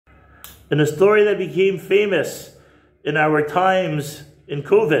In a story that became famous in our times in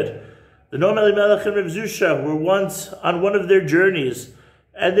COVID, the Natanel Lebowitz and Rav Zusha were once on one of their journeys,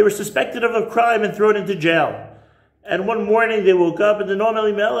 and they were suspected of a crime and thrown into jail. And one morning they woke up, and the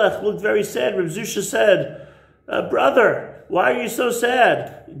Natanel Lebowitz looked very sad. Rav Zusha said, "Brother, why are you so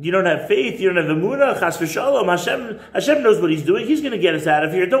sad? You don't have faith, you don't have emunah, chas v'shalom. Hashem knows what He's doing. He's going to get us out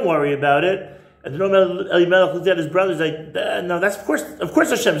of here. Don't worry about it." And the Natanel Lebowitz looked at his brothers like, "No, that's of course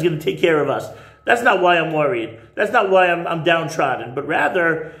Hashem is going to take care of us. That's not why I'm worried. That's not why I'm downtrodden. But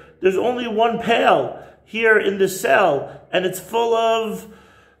rather, there's only one pail here in this cell, and it's full of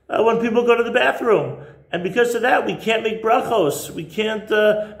when people go to the bathroom. And because of that, we can't make brachos. We can't.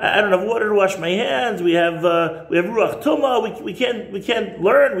 I don't have water to wash my hands. We have ruach tumah. We can't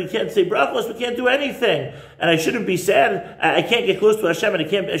learn. We can't say brachos. We can't do anything. And I shouldn't be sad. I can't get close to Hashem,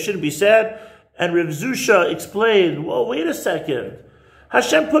 and I shouldn't be sad." And Rav Zusha explained, "Well, wait a second.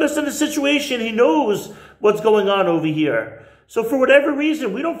 Hashem put us in a situation. He knows what's going on over here. So for whatever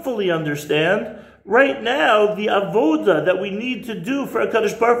reason, we don't fully understand. Right now, the avoda that we need to do for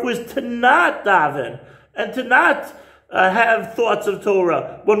HaKadosh Baruch Hu is to not daven and to not have thoughts of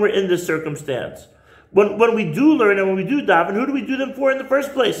Torah when we're in this circumstance. When we do learn and when we do daven, who do we do them for in the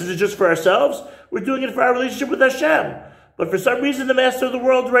first place? Is it just for ourselves? We're doing it for our relationship with Hashem. But for some reason, the master of the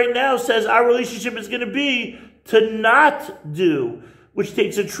world right now says our relationship is going to be to not do, which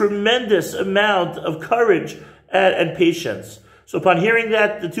takes a tremendous amount of courage and patience." So upon hearing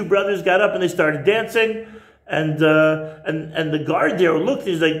that, the two brothers got up and they started dancing. And the guard there looked,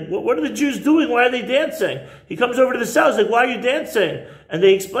 he's like, "What are the Jews doing? Why are they dancing?" He comes over to the cell, he's like, "Why are you dancing?" And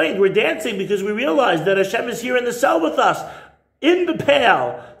they explained, "We're dancing because we realize that Hashem is here in the cell with us. In the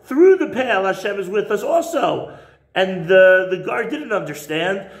pail, through the pail, Hashem is with us also." And the guard didn't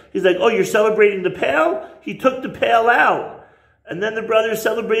understand. He's like, "Oh, you're celebrating the pail?" He took the pail out. And then the brothers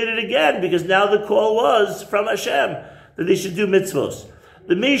celebrated again because now the call was from Hashem that they should do mitzvos.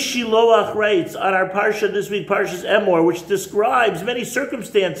 The Meish Shiloach writes on our Parsha this week, Parshas Emor, which describes many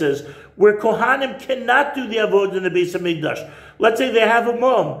circumstances where Kohanim cannot do the avodah in the Beis HaMikdash. Let's say they have a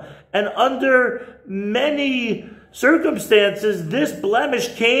mum, and under many circumstances, this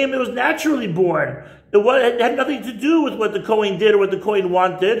blemish came, it was naturally born. It had nothing to do with what the Kohen did or what the Kohen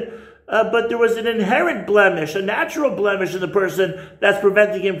wanted, but there was an inherent blemish, a natural blemish in the person that's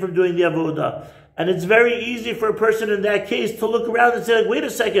preventing him from doing the avodah. And it's very easy for a person in that case to look around and say, like, "Wait a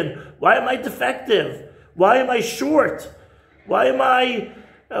second, why am I defective? Why am I short? Why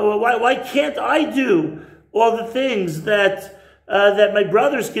can't I do all the things that my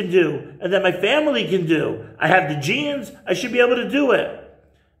brothers can do and that my family can do? I have the genes, I should be able to do it."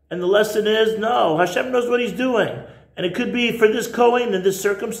 And the lesson is, no, Hashem knows what He's doing. And it could be for this Kohen in this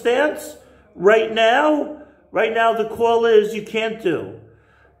circumstance, right now the call is you can't do.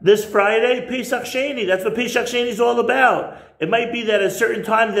 This Friday, Pesach Sheni, that's what Pesach Sheni is all about. It might be that at a certain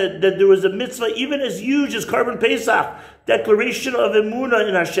time that there was a mitzvah, even as huge as Karban Pesach, declaration of emunah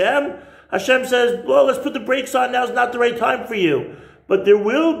in Hashem. Hashem says, well, let's put the brakes on, now is not the right time for you. But there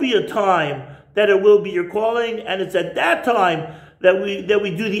will be a time that it will be your calling, and it's at that time that we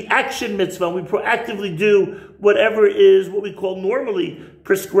do the action mitzvah, and we proactively do whatever is what we call normally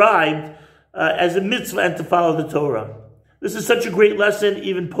prescribed as a mitzvah and to follow the Torah. This is such a great lesson,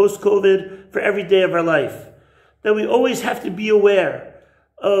 even post-COVID, for every day of our life, that we always have to be aware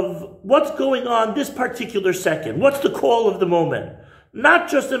of what's going on this particular second. What's the call of the moment? Not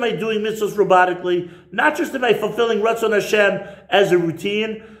just am I doing mitzvahs robotically, not just am I fulfilling Ratzon Hashem as a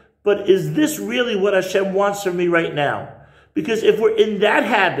routine, but is this really what Hashem wants from me right now? Because if we're in that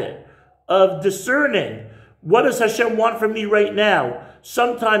habit of discerning what does Hashem want from me right now,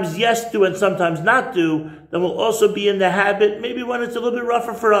 sometimes yes do and sometimes not do, then we'll also be in the habit, maybe when it's a little bit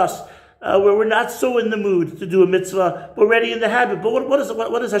rougher for us, where we're not so in the mood to do a mitzvah, we're already in the habit. But what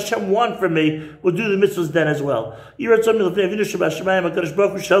does Hashem want from me? We'll do the mitzvahs then as well. HaKadosh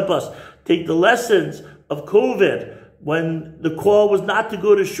Baruch Hu help us take the lessons of COVID, when the call was not to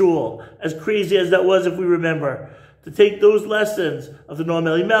go to shul, as crazy as that was if we remember, to take those lessons of the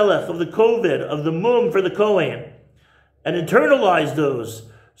Natanel Lebowitz, of the COVID, of the mum for the Kohen, and internalize those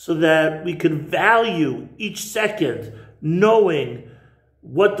so that we can value each second knowing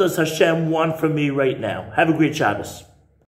what does Hashem want from me right now. Have a great Shabbos.